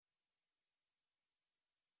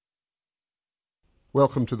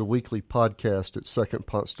Welcome to the weekly podcast at Second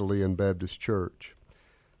Ponce de Leon Baptist Church.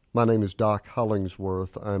 My name is Doc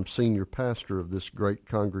Hollingsworth. I'm senior pastor of this great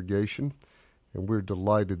congregation, and we're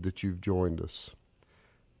delighted that you've joined us.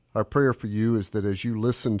 Our prayer for you is that as you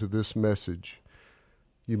listen to this message,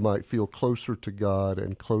 you might feel closer to God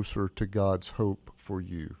and closer to God's hope for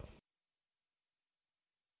you.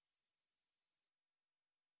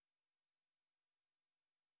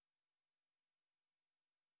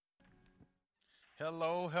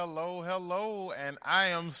 Hello, and I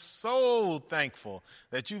am so thankful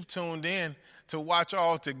that you've tuned in to watch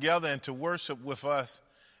all together and to worship with us.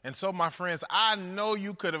 And so, my friends, I know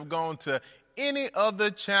you could have gone to any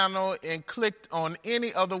other channel and clicked on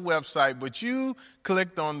any other website, but you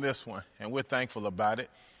clicked on this one, and we're thankful about it.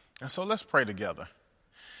 And so let's pray together.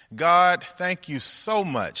 God, thank you so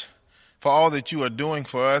much for all that you are doing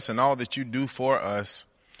for us and all that you do for us.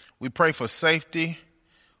 We pray for safety.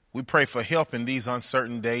 We pray for help in these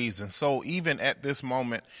uncertain days. And so even at this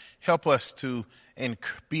moment, help us to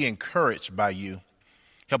be encouraged by you.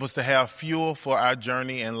 Help us to have fuel for our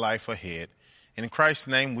journey and life ahead. In Christ's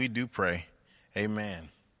name we do pray. Amen.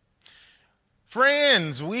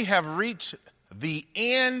 Friends, we have reached the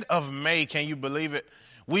end of May. Can you believe it?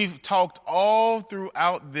 We've talked all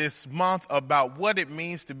throughout this month about what it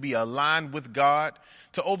means to be aligned with God.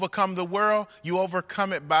 To overcome the world, you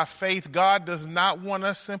overcome it by faith. God does not want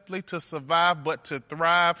us simply to survive, but to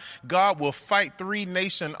thrive. God will fight 3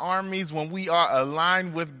 nation armies when we are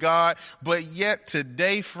aligned with God. But yet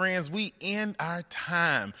today, friends, we end our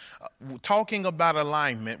time talking about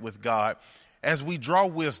alignment with God as we draw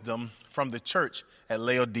wisdom from the church at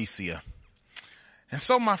Laodicea. And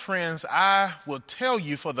so, my friends, I will tell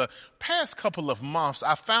you for the past couple of months,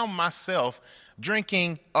 I found myself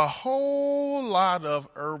drinking a whole lot of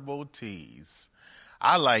herbal teas.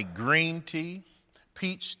 I like green tea,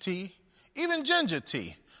 peach tea, even ginger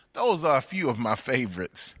tea. Those are a few of my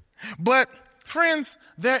favorites. But friends,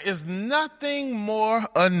 there is nothing more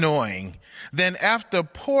annoying than after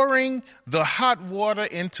pouring the hot water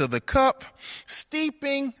into the cup,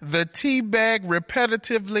 steeping the tea bag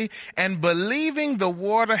repetitively, and believing the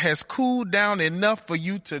water has cooled down enough for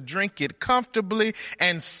you to drink it comfortably,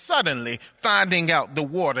 and suddenly finding out the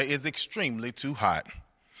water is extremely too hot.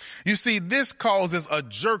 You see, this causes a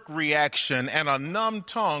jerk reaction and a numb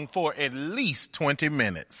tongue for at least 20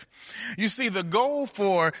 minutes. You see, the goal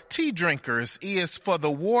for tea drinkers is for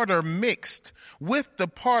the water mixed with the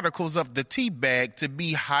particles of the tea bag to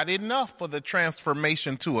be hot enough for the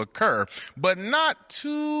transformation to occur, but not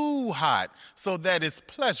too hot so that it's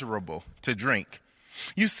pleasurable to drink.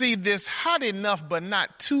 You see, this hot enough but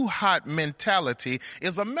not too hot mentality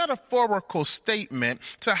is a metaphorical statement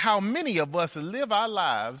to how many of us live our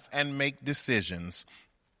lives and make decisions.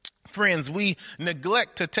 Friends, we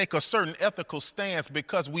neglect to take a certain ethical stance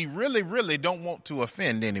because we really don't want to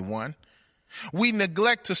offend anyone. We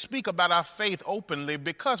neglect to speak about our faith openly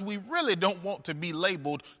because we really don't want to be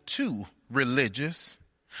labeled too religious.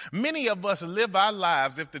 Many of us live our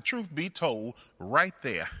lives, if the truth be told, right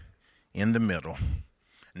there in the middle.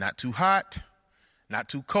 Not too hot, not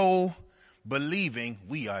too cold, believing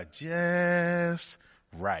we are just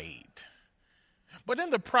right. But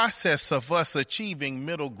in the process of us achieving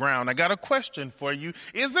middle ground, I got a question for you.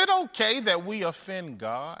 Is it okay that we offend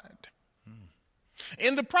God?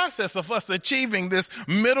 In the process of us achieving this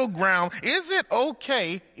middle ground, is it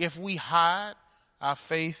okay if we hide our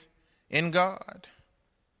faith in God?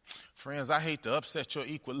 Friends, I hate to upset your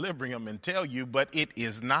equilibrium and tell you, but it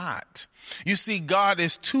is not. You see, God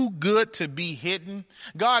is too good to be hidden.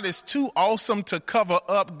 God is too awesome to cover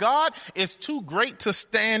up. God is too great to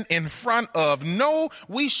stand in front of. No,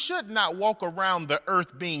 we should not walk around the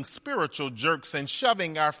earth being spiritual jerks and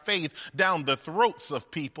shoving our faith down the throats of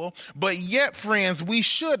people. But yet, friends, we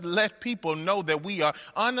should let people know that we are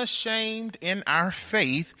unashamed in our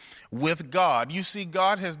faith with God. You see,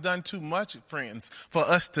 God has done too much, friends, for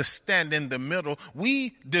us to stand in the middle.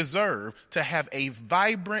 We deserve to have a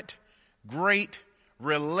vibrant, great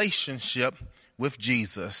relationship with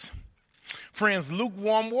Jesus. Friends,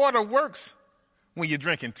 lukewarm water works when you're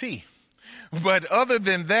drinking tea. But other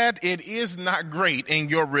than that, it is not great in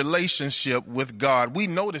your relationship with God. We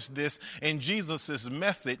notice this in Jesus'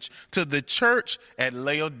 message to the church at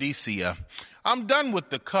Laodicea. I'm done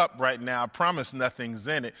with the cup right now. I promise nothing's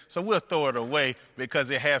in it. So we'll throw it away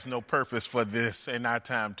because it has no purpose for this in our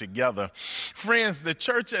time together. Friends, the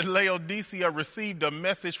church at Laodicea received a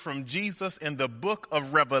message from Jesus in the book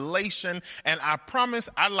of Revelation. And I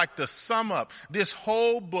promise I'd like to sum up this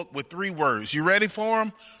whole book with 3 words. You ready for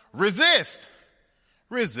them? Resist.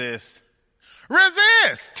 Resist.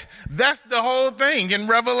 resist. That's the whole thing in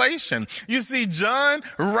Revelation. You see, John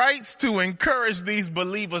writes to encourage these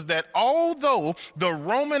believers that although the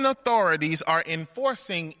Roman authorities are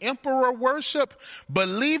enforcing emperor worship,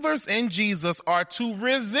 believers in Jesus are to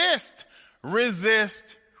resist,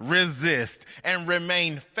 and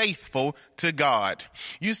remain faithful to God.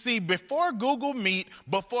 You see, before Google Meet,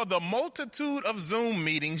 before the multitude of Zoom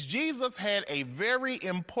meetings, Jesus had a very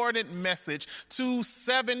important message to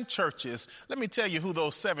 7 churches. Let me tell you who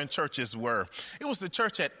those 7 churches were. It was the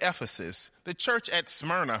church at Ephesus, the church at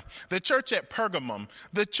Smyrna, the church at Pergamum,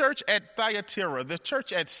 the church at Thyatira, the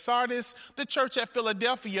church at Sardis, the church at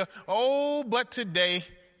Philadelphia. Oh, but today,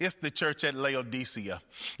 it's the church at Laodicea.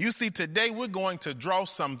 You see, today we're going to draw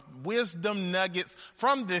some wisdom nuggets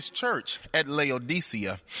from this church at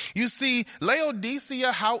Laodicea. You see,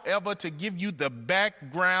 Laodicea, however, to give you the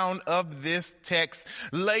background of this text,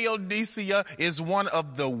 Laodicea is one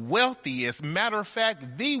of the wealthiest, matter of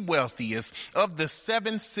fact, the wealthiest of the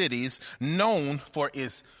 7 cities known for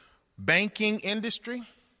its banking industry,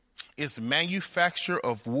 its manufacture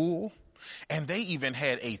of wool, and they even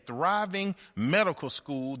had a thriving medical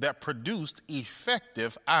school that produced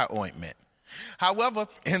effective eye ointment. However,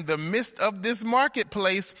 in the midst of this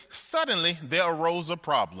marketplace, suddenly there arose a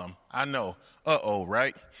problem. I know,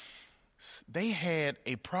 right? They had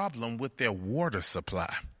a problem with their water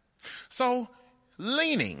supply. So,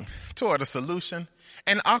 leaning toward a solution,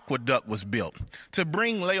 an aqueduct was built to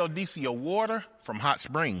bring Laodicea water from hot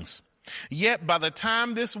springs. Yet by the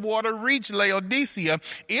time this water reached Laodicea,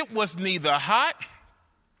 it was neither hot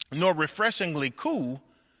nor refreshingly cool,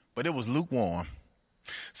 but it was lukewarm.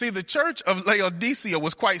 See, the church of Laodicea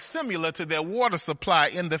was quite similar to their water supply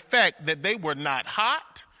in the fact that they were not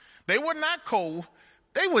hot, they were not cold,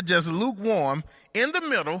 they were just lukewarm in the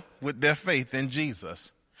middle with their faith in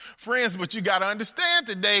Jesus. Friends, but you got to understand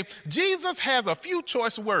today, Jesus has a few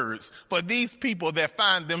choice words for these people that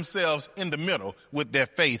find themselves in the middle with their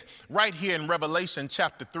faith. Right here in Revelation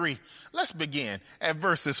chapter 3, let's begin at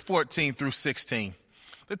verses 14 through 16.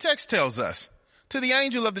 The text tells us, "To the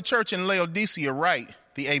angel of the church in Laodicea write,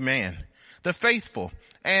 the Amen, the faithful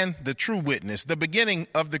and the true witness, the beginning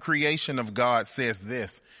of the creation of God says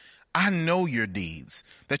this, I know your deeds,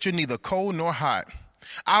 that you're neither cold nor hot.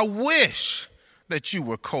 I wish that you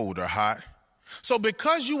were cold or hot. So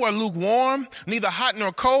because you are lukewarm, neither hot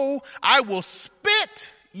nor cold, I will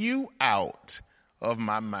spit you out of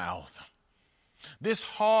my mouth." This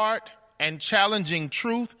hard and challenging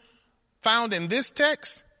truth found in this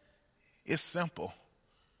text is simple.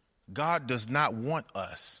 God does not want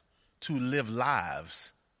us to live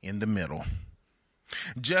lives in the middle.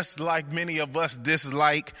 Just like many of us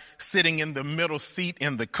dislike sitting in the middle seat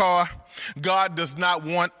in the car, God does not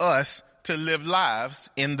want us to live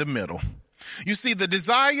lives in the middle. You see, the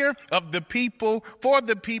desire of the people for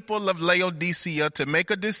the people of Laodicea to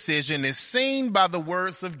make a decision is seen by the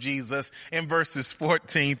words of Jesus in verses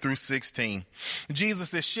 14 through 16.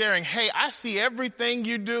 Jesus is sharing, hey, I see everything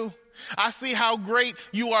you do. I see how great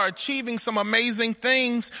you are achieving some amazing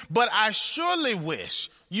things, but I surely wish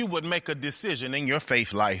you would make a decision in your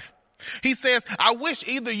faith life. He says, I wish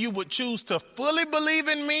either you would choose to fully believe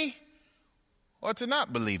in me or to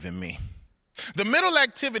not believe in me. The middle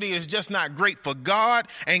activity is just not great for God,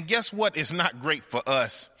 and guess what? It's not great for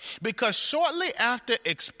us. Because shortly after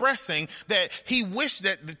expressing that he wished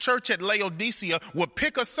that the church at Laodicea would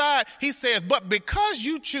pick a side, he says, but because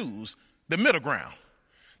you choose the middle ground,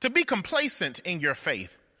 to be complacent in your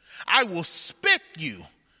faith, I will spit you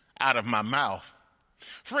out of my mouth.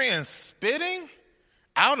 Friends, spitting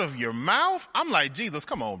out of your mouth? I'm like, Jesus,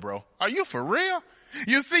 come on, bro. Are you for real?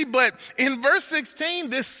 You see, but in verse 16,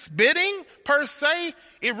 this spitting per se,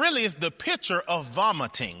 it really is the picture of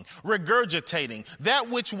vomiting, regurgitating. That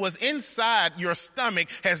which was inside your stomach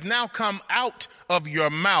has now come out of your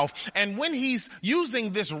mouth. And when he's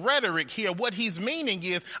using this rhetoric here, what he's meaning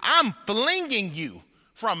is, I'm flinging you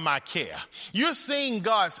from my care. You're seeing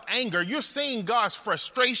God's anger. You're seeing God's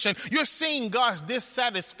frustration. You're seeing God's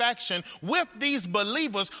dissatisfaction with these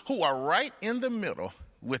believers who are right in the middle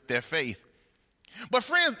with their faith. But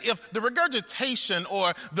friends, if the regurgitation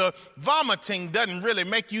or the vomiting doesn't really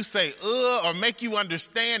make you say, or make you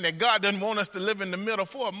understand that God doesn't want us to live in the middle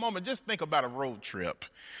for a moment, just think about a road trip.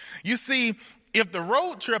 You see, if the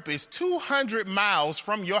road trip is 200 miles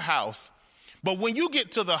from your house, but when you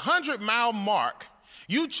get to the 100-mile mark,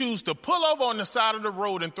 you choose to pull over on the side of the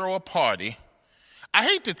road and throw a party, I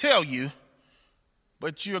hate to tell you,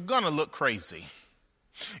 but you're going to look crazy.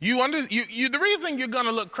 The reason you're going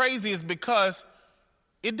to look crazy is because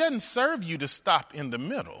it doesn't serve you to stop in the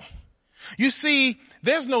middle. You see,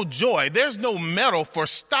 there's no joy, there's no medal for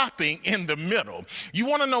stopping in the middle. You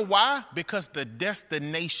want to know why? Because the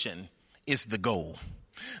destination is the goal.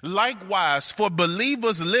 Likewise, for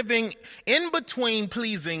believers living in between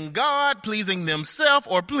pleasing God, pleasing themselves,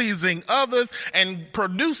 or pleasing others, and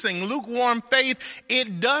producing lukewarm faith,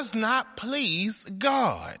 it does not please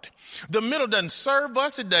God. The middle doesn't serve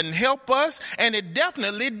us, it doesn't help us, and it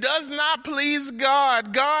definitely does not please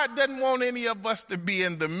God. God doesn't want any of us to be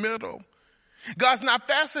in the middle. God's not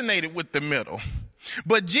fascinated with the middle.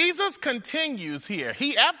 But Jesus continues here.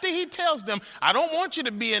 After he tells them, I don't want you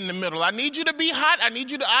to be in the middle. I need you to be hot. I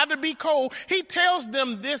need you to either be cold. He tells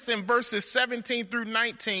them this in verses 17 through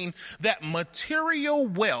 19, that material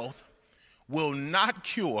wealth will not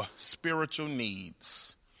cure spiritual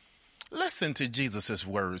needs. Listen to Jesus'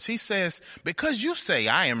 words. He says, because you say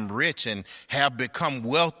I am rich and have become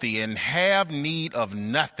wealthy and have need of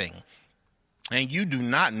nothing, and you do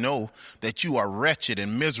not know that you are wretched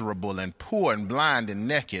and miserable and poor and blind and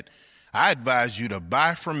naked, I advise you to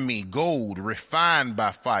buy from me gold refined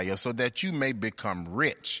by fire so that you may become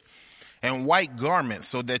rich, and white garments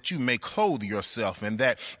so that you may clothe yourself, and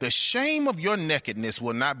that the shame of your nakedness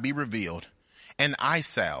will not be revealed, and eye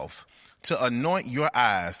salve to anoint your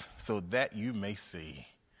eyes so that you may see.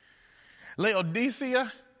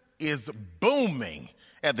 Laodicea is booming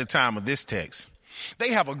at the time of this text.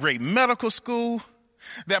 They have a great medical school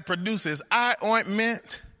that produces eye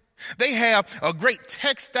ointment. They have a great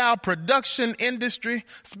textile production industry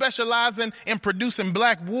specializing in producing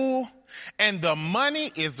black wool. And the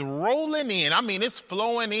money is rolling in. I mean, it's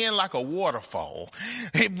flowing in like a waterfall.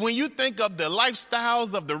 When you think of the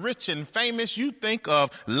lifestyles of the rich and famous, you think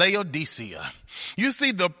of Laodicea. You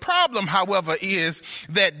see, the problem, however, is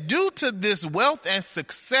that due to this wealth and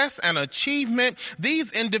success and achievement,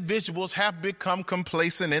 these individuals have become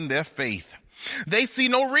complacent in their faith. They see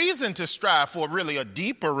no reason to strive for really a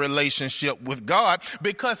deeper relationship with God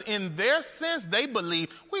because in their sense, they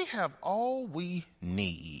believe we have all we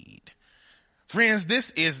need. Friends,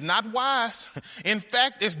 this is not wise. In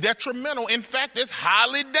fact, it's detrimental. In fact, it's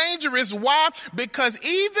highly dangerous. Why? Because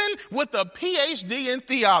even with a PhD in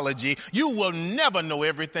theology, you will never know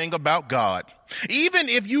everything about God. Even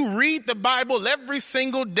if you read the Bible every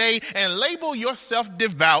single day and label yourself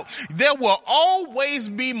devout, there will always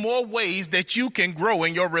be more ways that you can grow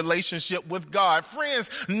in your relationship with God. Friends,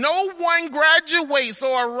 no one graduates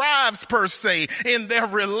or arrives per se in their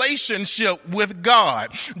relationship with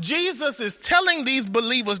God. Jesus is telling these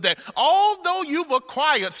believers that although you've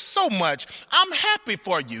acquired so much, I'm happy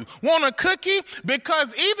for you. Want a cookie?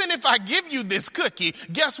 Because even if I give you this cookie,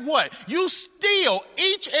 guess what? You still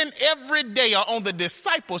each and every day are on the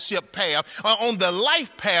discipleship path, on the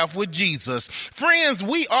life path with Jesus. Friends,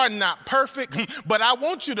 we are not perfect, but I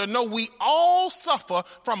want you to know we all suffer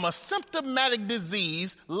from a symptomatic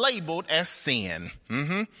disease labeled as sin.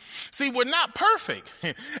 See, we're not perfect.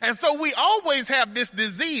 And so we always have this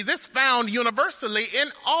disease. It's found universally in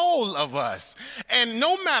all of us. And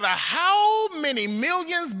no matter how many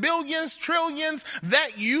millions, billions, trillions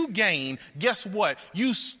that you gain, guess what?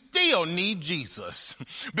 You still need Jesus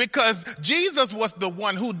because Jesus was the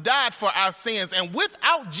one who died for our sins. And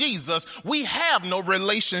without Jesus, we have no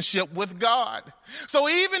relationship with God. So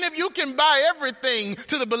even if you can buy everything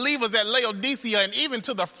to the believers at Laodicea and even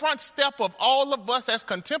to the front step of all of us as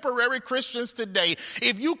contemporary Christians today,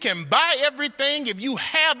 if you can buy everything, if you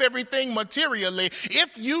have everything materially,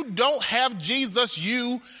 if you don't have Jesus,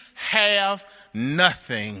 you have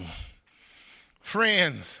nothing.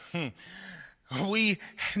 Friends, we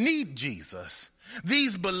need Jesus.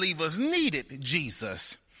 These believers needed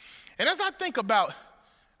Jesus. And as I think about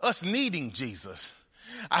us needing Jesus,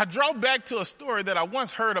 I draw back to a story that I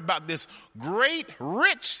once heard about this great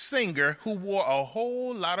rich singer who wore a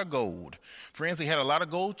whole lot of gold. Friends, he had a lot of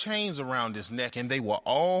gold chains around his neck and they were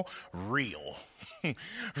all real.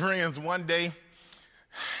 Friends, one day,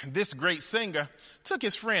 this great singer took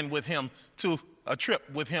his friend with him to a trip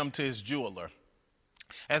with him to his jeweler.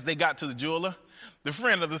 As they got to the jeweler, the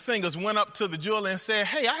friend of the singers went up to the jeweler and said,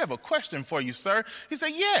 "Hey, I have a question for you, sir." He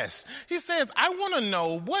said, "Yes." He says, "I want to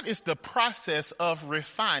know what is the process of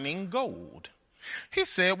refining gold?" He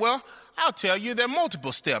said, "Well, I'll tell you, there are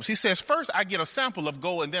multiple steps." He says, "First, I get a sample of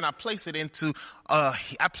gold and then I place it in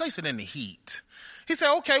the heat. He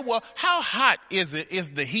said, okay, well, how hot is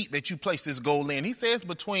the heat that you place this gold in? He says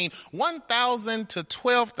between 1,000 to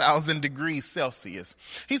 12,000 degrees Celsius.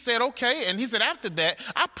 He said, okay. And he said, after that,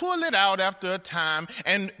 I pull it out after a time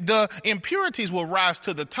and the impurities will rise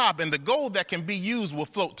to the top and the gold that can be used will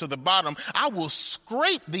float to the bottom. I will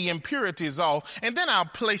scrape the impurities off and then I'll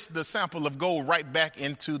place the sample of gold right back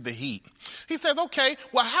into the heat. He says, okay,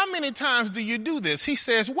 well, how many times do you do this? He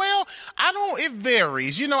says, well, it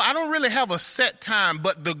varies. I don't really have a set time,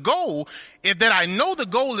 but the goal that I know the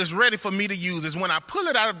gold is ready for me to use is when I pull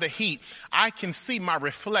it out of the heat, I can see my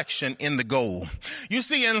reflection in the gold. You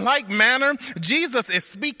see, in like manner, Jesus is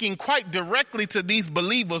speaking quite directly to these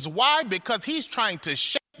believers. Why? Because he's trying to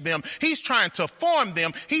shape them. He's trying to form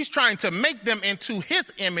them. He's trying to make them into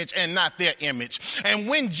his image and not their image. And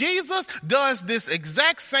when Jesus does this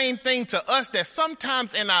exact same thing to us, that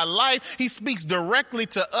sometimes in our life, he speaks directly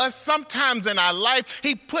to us. Sometimes in our life,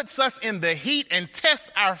 he puts us in the heat and tests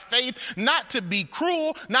our faith, not to be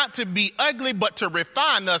cruel, not to be ugly, but to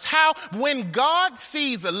refine us. How? When God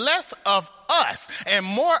sees less of us and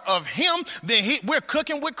more of him, then we're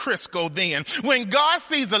cooking with Crisco then. When God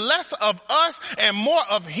sees less of us and more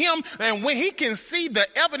of him, and when he can see the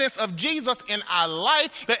evidence of Jesus in our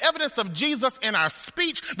life, the evidence of Jesus in our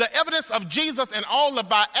speech, the evidence of Jesus in all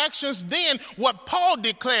of our actions, then what Paul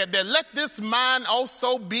declared, that let this mind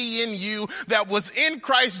also be in you that was in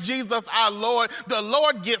Christ Jesus our Lord. The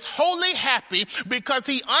Lord gets wholly happy because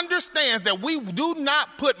he understands that we do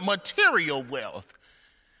not put material wealth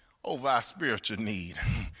over our spiritual need.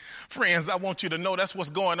 Friends, I want you to know that's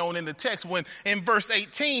what's going on in the text when in verse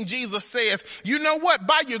 18, Jesus says, you know what?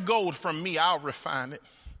 Buy your gold from me. I'll refine it.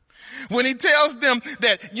 When he tells them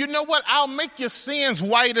that, you know what? I'll make your sins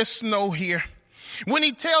white as snow here. When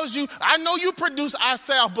he tells you, I know you produce eye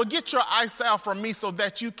salve, but get your eye salve from me so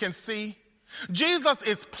that you can see. Jesus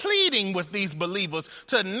is pleading with these believers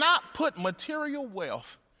to not put material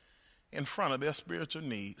wealth in front of their spiritual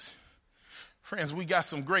needs. Friends, we got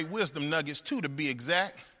some great wisdom nuggets too, to be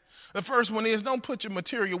exact. The first one is don't put your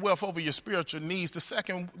material wealth over your spiritual needs.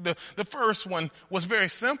 The first one was very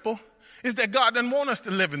simple, is that God doesn't want us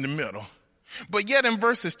to live in the middle. But yet in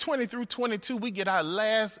verses 20 through 22, we get our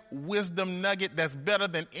last wisdom nugget that's better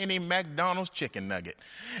than any McDonald's chicken nugget.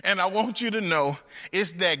 And I want you to know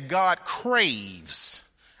is that God craves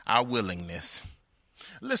our willingness.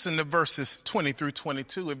 Listen to verses 20 through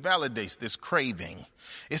 22. It validates this craving.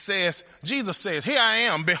 It says, Jesus says, here I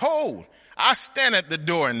am. Behold, I stand at the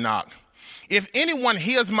door and knock. If anyone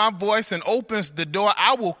hears my voice and opens the door,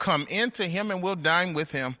 I will come into him and will dine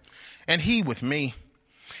with him, and he with me.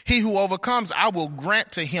 He who overcomes, I will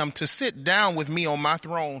grant to him to sit down with me on my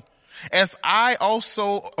throne, as I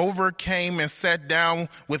also overcame and sat down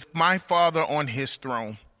with my Father on his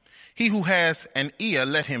throne. He who has an ear,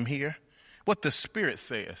 let him hear what the Spirit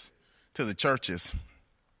says to the churches.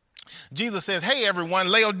 Jesus says, hey, everyone,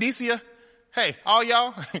 Laodicea, hey, all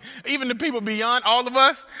y'all, even the people beyond, all of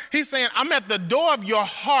us. He's saying, I'm at the door of your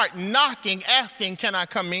heart knocking, asking, can I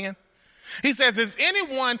come in? He says, if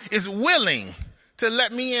anyone is willing to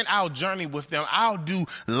let me in, I'll journey with them. I'll do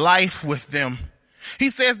life with them. He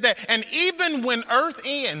says that, and even when earth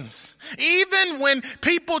ends, even when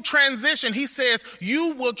people transition, he says,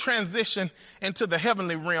 you will transition into the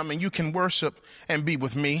heavenly realm and you can worship and be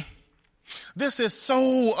with me. This is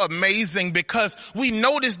so amazing because we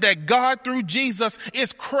notice that God through Jesus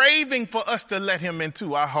is craving for us to let him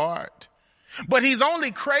into our heart. But he's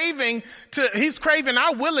craving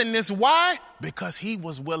our willingness. Why? Because he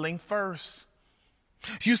was willing first.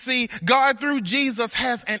 You see, God through Jesus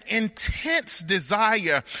has an intense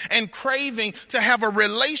desire and craving to have a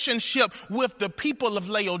relationship with the people of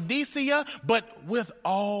Laodicea, but with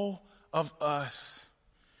all of us.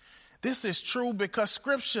 This is true because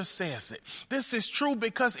scripture says it. This is true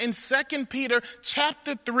because in 2 Peter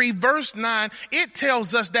chapter 3, verse 9, it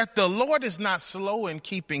tells us that the Lord is not slow in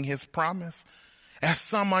keeping his promise, as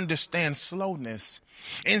some understand slowness.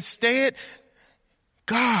 Instead,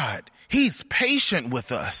 God, he's patient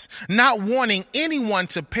with us, not wanting anyone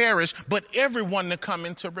to perish, but everyone to come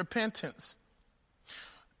into repentance.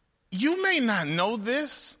 You may not know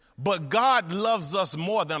this, but God loves us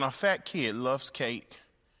more than a fat kid loves cake.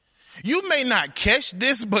 You may not catch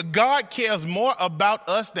this, but God cares more about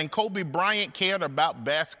us than Kobe Bryant cared about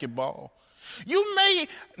basketball. You may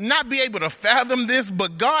not be able to fathom this,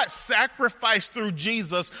 but God sacrificed through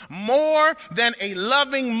Jesus more than a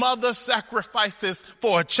loving mother sacrifices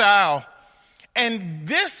for a child. And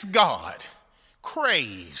this God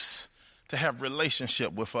craves to have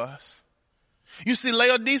relationship with us. You see,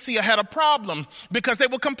 Laodicea had a problem because they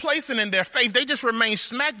were complacent in their faith. They just remained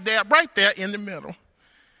smack dab right there in the middle.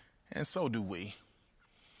 And so do we.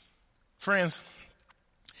 Friends,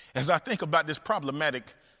 as I think about this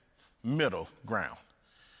problematic middle ground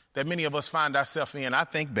that many of us find ourselves in, I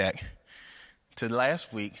think back to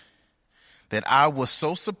last week that I was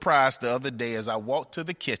so surprised the other day as I walked to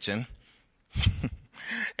the kitchen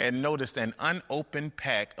and noticed an unopened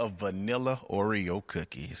pack of vanilla Oreo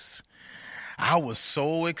cookies. I was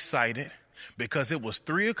so excited because it was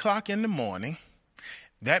 3 o'clock in the morning.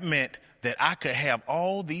 That meant that I could have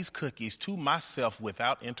all these cookies to myself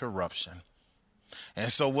without interruption.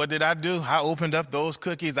 And so what did I do? I opened up those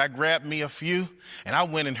cookies. I grabbed me a few and I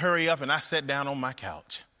went and hurry up and I sat down on my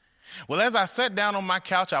couch. Well, as I sat down on my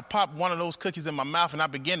couch, I popped one of those cookies in my mouth and I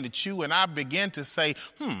began to chew and I began to say,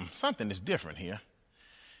 something is different here.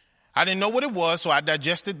 I didn't know what it was, so I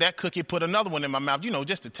digested that cookie, put another one in my mouth,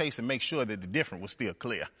 just to taste and make sure that the difference was still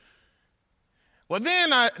clear. Well,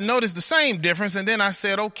 then I noticed the same difference, and then I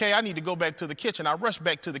said, okay, I need to go back to the kitchen. I rushed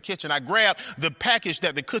back to the kitchen. I grabbed the package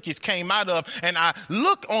that the cookies came out of, and I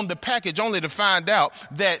looked on the package only to find out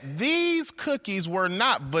that these cookies were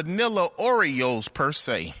not vanilla Oreos per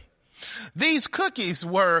se. These cookies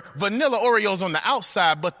were vanilla Oreos on the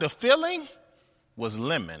outside, but the filling was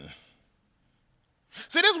lemon.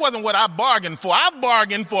 See, this wasn't what I bargained for. I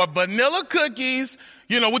bargained for vanilla cookies,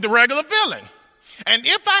 with the regular filling. And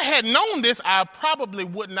if I had known this, I probably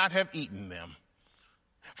would not have eaten them.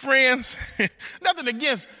 Friends, nothing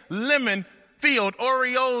against lemon-filled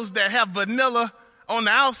Oreos that have vanilla on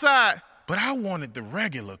the outside, but I wanted the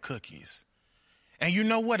regular cookies. And you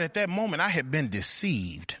know what? At that moment, I had been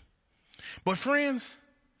deceived. But friends,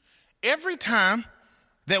 every time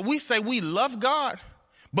that we say we love God,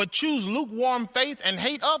 but choose lukewarm faith and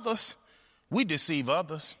hate others, we deceive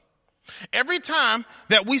others. Every time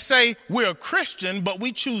that we say we're a Christian, but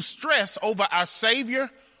we choose stress over our Savior,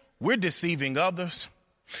 we're deceiving others.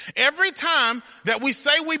 Every time that we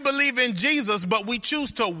say we believe in Jesus, but we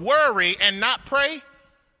choose to worry and not pray,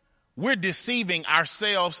 we're deceiving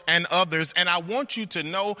ourselves and others. And I want you to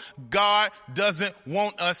know God doesn't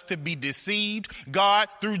want us to be deceived. God,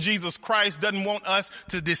 through Jesus Christ, doesn't want us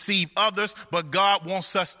to deceive others, but God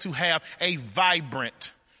wants us to have a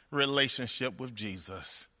vibrant relationship with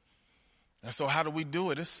Jesus. And so how do we do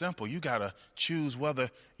it? It's simple. You got to choose whether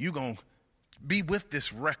you're going to be with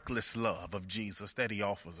this reckless love of Jesus that he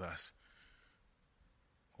offers us,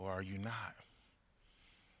 or are you not?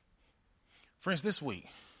 Friends, this week,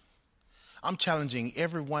 I'm challenging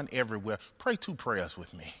everyone everywhere. Pray 2 prayers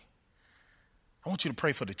with me. I want you to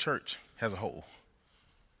pray for the church as a whole.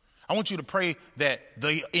 I want you to pray that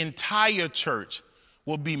the entire church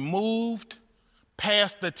will be moved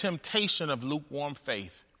past the temptation of lukewarm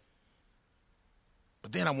faith.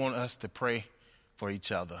 But then I want us to pray for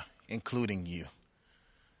each other, including you,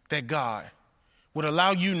 that God would allow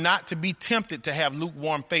you not to be tempted to have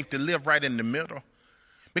lukewarm faith, to live right in the middle.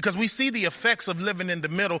 Because we see the effects of living in the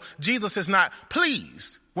middle. Jesus is not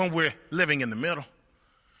pleased when we're living in the middle,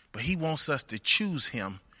 but he wants us to choose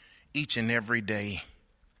him each and every day.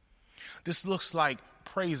 This looks like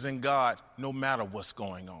praising God no matter what's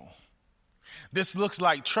going on. This looks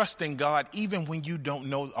like trusting God even when you don't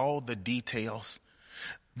know all the details.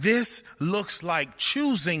 This looks like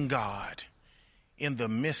choosing God in the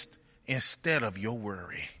midst instead of your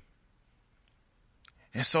worry.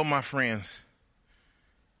 And so, my friends,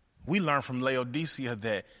 we learn from Laodicea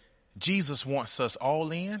that Jesus wants us all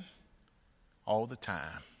in, all the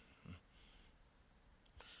time.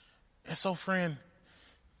 And so, friend,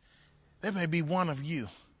 there may be one of you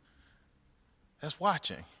that's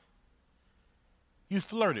watching. You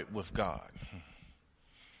flirted with God.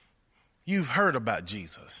 You've heard about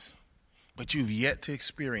Jesus, but you've yet to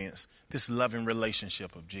experience this loving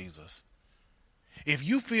relationship of Jesus. If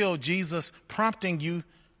you feel Jesus prompting you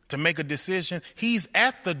to make a decision, he's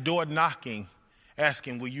at the door knocking,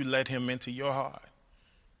 asking, will you let him into your heart?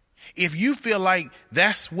 If you feel like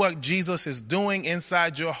that's what Jesus is doing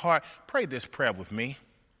inside your heart, pray this prayer with me.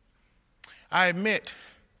 I admit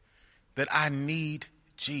that I need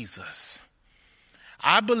Jesus.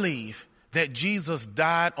 I believe that Jesus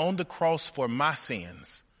died on the cross for my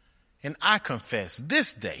sins. And I confess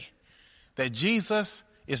this day that Jesus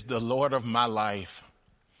is the Lord of my life.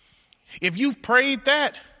 If you've prayed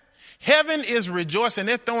that, heaven is rejoicing.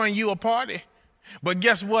 They're throwing you a party. But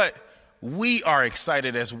guess what? We are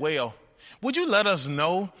excited as well. Would you let us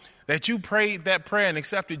know that you prayed that prayer and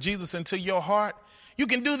accepted Jesus into your heart? You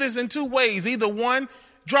can do this in 2 ways. Either one,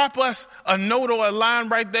 drop us a note or a line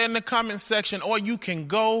right there in the comment section, or you can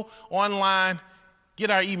go online,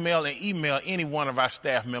 get our email, and email any one of our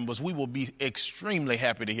staff members. We will be extremely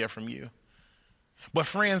happy to hear from you. But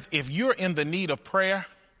friends, if you're in the need of prayer,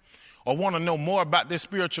 or want to know more about this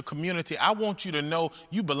spiritual community, I want you to know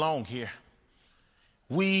you belong here.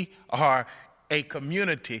 We are a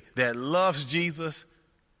community that loves Jesus,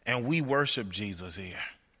 and we worship Jesus here.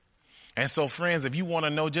 And so, friends, if you want to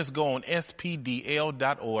know, just go on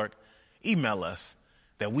spdl.org, email us,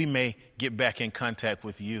 that we may get back in contact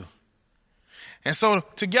with you. And so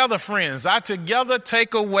together, friends, our together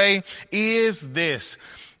takeaway is this.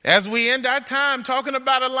 As we end our time talking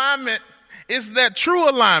about alignment, it's that true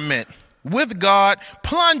alignment with God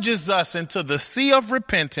plunges us into the sea of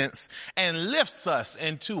repentance and lifts us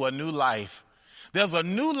into a new life. There's a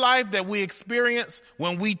new life that we experience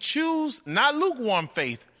when we choose not lukewarm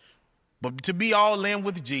faith, but to be all in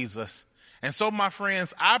with Jesus. And so, my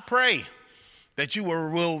friends, I pray that you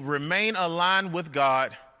will remain aligned with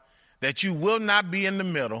God, that you will not be in the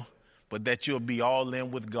middle, but that you'll be all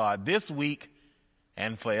in with God this week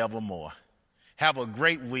and forevermore. Have a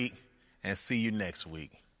great week, and see you next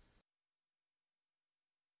week.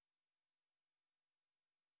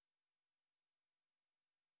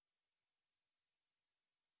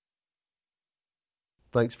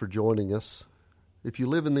 Thanks for joining us. If you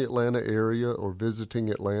live in the Atlanta area or visiting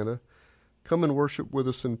Atlanta, come and worship with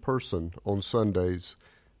us in person on Sundays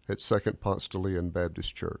at Second Ponce de Leon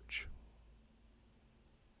Baptist Church.